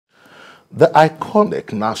The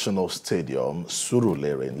iconic National Stadium,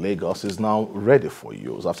 Surulere in Lagos, is now ready for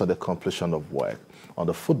use after the completion of work on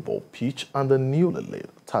the football pitch and the newly laid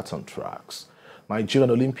tartan tracks.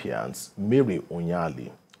 Nigerian Olympians Mary Onyali,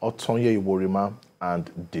 Otonye Iworima, and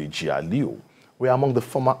Deji Aliu were among the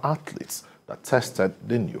former athletes that tested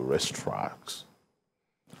the new racetracks.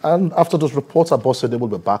 And after those reports, Abosede will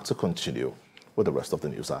be back to continue with the rest of the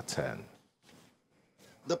news at 10.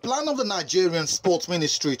 The plan of the Nigerian Sports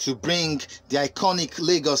Ministry to bring the iconic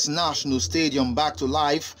Lagos National Stadium back to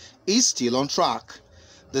life is still on track.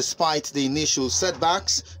 Despite the initial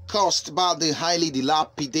setbacks caused by the highly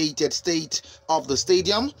dilapidated state of the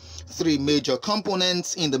stadium, three major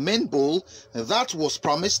components in the main bowl that was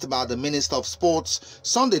promised by the Minister of Sports,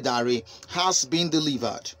 Sunday Dare, has been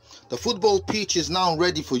delivered. The football pitch is now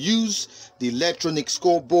ready for use, the electronic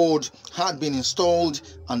scoreboard had been installed,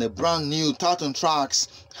 and the brand new tartan tracks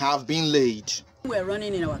have been laid. We're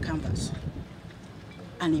running in our canvas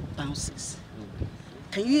and it bounces.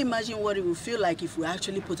 Can you imagine what it will feel like if we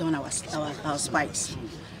actually put on our spikes?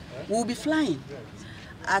 We'll be flying.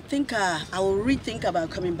 I think I will rethink about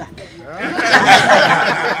coming back.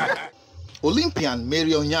 Olympian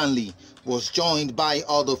Mary Onyali was joined by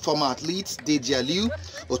other former athletes Deji Aliu,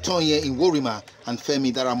 Otonye Iworima, and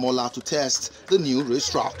Femi Daramola to test the new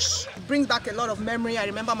racetracks. It brings back a lot of memory. I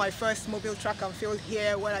remember my first mobile track and field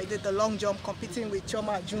here where I did the long jump competing with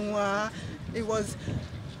Choma Junwa.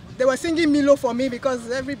 They were singing Milo for me because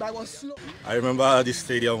everybody was slow. I remember this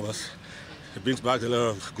stadium it brings back a lot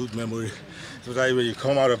of good memory. Especially when you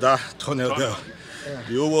come out of that tunnel there.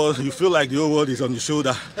 The whole world, you feel like the whole world is on your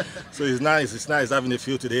shoulder. So it's nice having the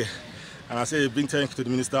field today. And I say a big thank you to the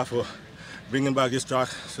minister for bringing back this track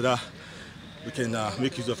so that we can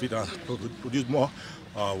make use of it and produce more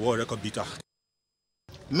world record beater.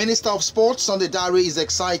 Minister of Sports Sunday Dare is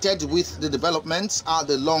excited with the developments at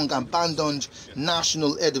the long-abandoned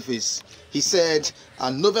national edifice. He said a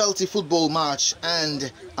novelty football match and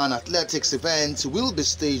an athletics event will be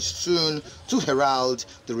staged soon to herald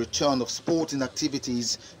the return of sporting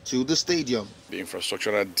activities to the stadium. The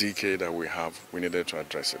infrastructural decay that we have, we needed to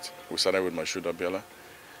address it. We started with Mashuda Biela.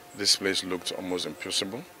 This place looked almost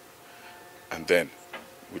impossible. And then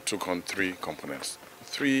we took on three components,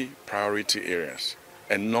 three priority areas,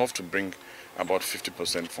 enough to bring about 50%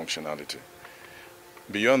 functionality.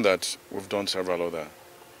 Beyond that, we've done several other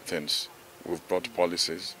things. We've brought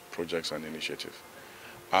policies, projects, and initiatives.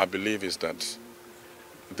 Our belief is that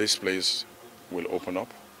this place will open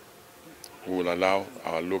up. We will allow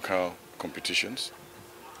our local competitions.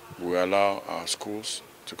 We will allow our schools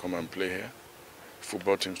to come and play here,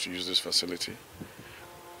 football teams to use this facility,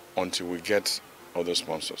 until we get other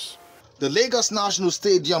sponsors. The Lagos National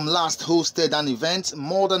Stadium last hosted an event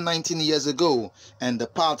more than 19 years ago, and the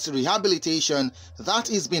park's rehabilitation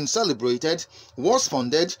that is being celebrated was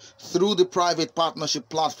funded through the private partnership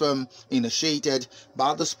platform initiated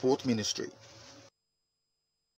by the Sport Ministry.